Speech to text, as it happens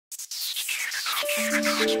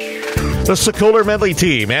The Sokoler Medley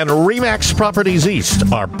Team and Remax Properties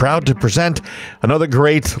East are proud to present another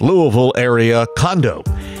great Louisville area condo.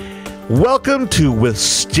 Welcome to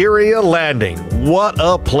Wisteria Landing. What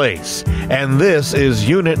a place. And this is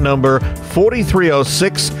unit number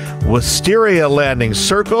 4306, Wisteria Landing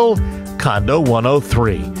Circle, Condo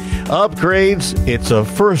 103. Upgrades, it's a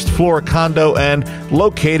first floor condo and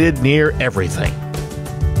located near everything.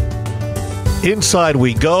 Inside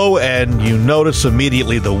we go, and you notice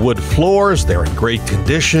immediately the wood floors. They're in great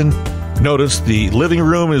condition. Notice the living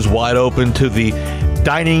room is wide open to the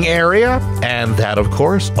dining area, and that, of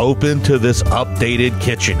course, open to this updated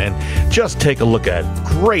kitchen. And just take a look at it.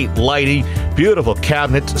 Great lighting, beautiful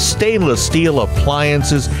cabinets, stainless steel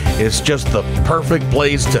appliances. It's just the perfect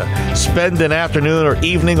place to spend an afternoon or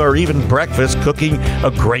evening or even breakfast cooking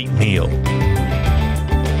a great meal.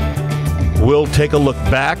 We'll take a look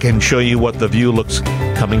back and show you what the view looks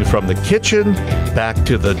coming from the kitchen, back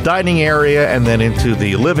to the dining area, and then into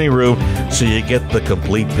the living room, so you get the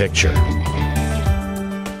complete picture.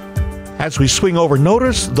 As we swing over,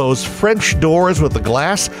 notice those French doors with the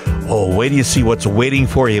glass. Oh, wait till you see what's waiting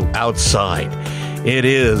for you outside. It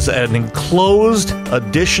is an enclosed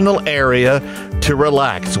additional area to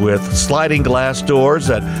relax with sliding glass doors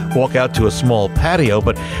that walk out to a small patio,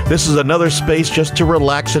 but this is another space just to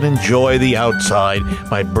relax and enjoy the outside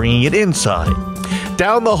by bringing it inside.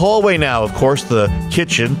 Down the hallway now, of course, the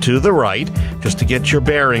kitchen to the right, just to get your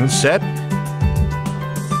bearings set.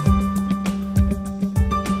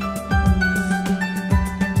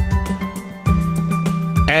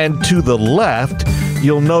 And to the left,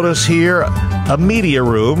 you'll notice here a media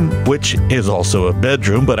room, which is also a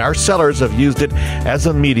bedroom, but our sellers have used it as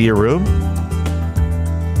a media room.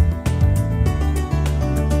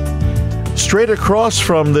 Straight across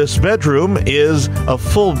from this bedroom is a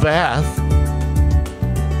full bath.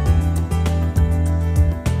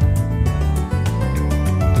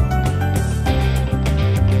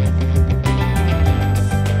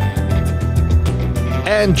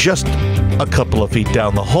 And just a couple of feet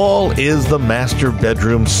down the hall is the master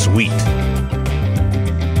bedroom suite.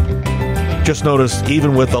 Just notice,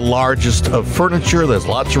 even with the largest of furniture, there's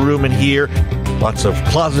lots of room in here, lots of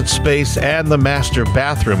closet space, and the master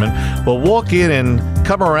bathroom. And we'll walk in and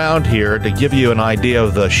come around here to give you an idea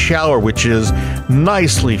of the shower, which is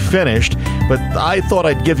nicely finished. But I thought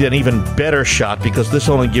I'd give you an even better shot because this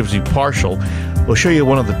only gives you partial. We'll show you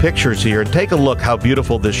one of the pictures here and take a look how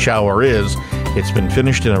beautiful this shower is. It's been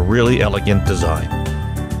finished in a really elegant design.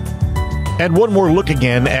 And one more look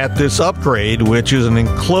again at this upgrade, which is an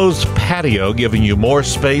enclosed patio giving you more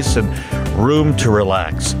space and room to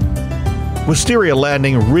relax. Wisteria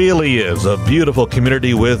Landing really is a beautiful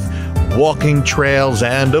community with walking trails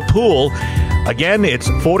and a pool. Again, it's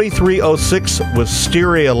 4306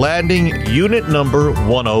 Wisteria Landing, unit number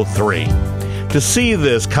 103. To see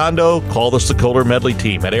this condo, call the Sokoler Medley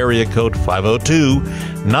Team at area code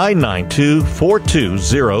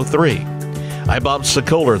 502-992-4203. I'm Bob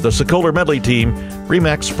Sokoler, the Sokoler Medley Team,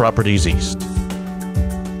 Remax Properties East.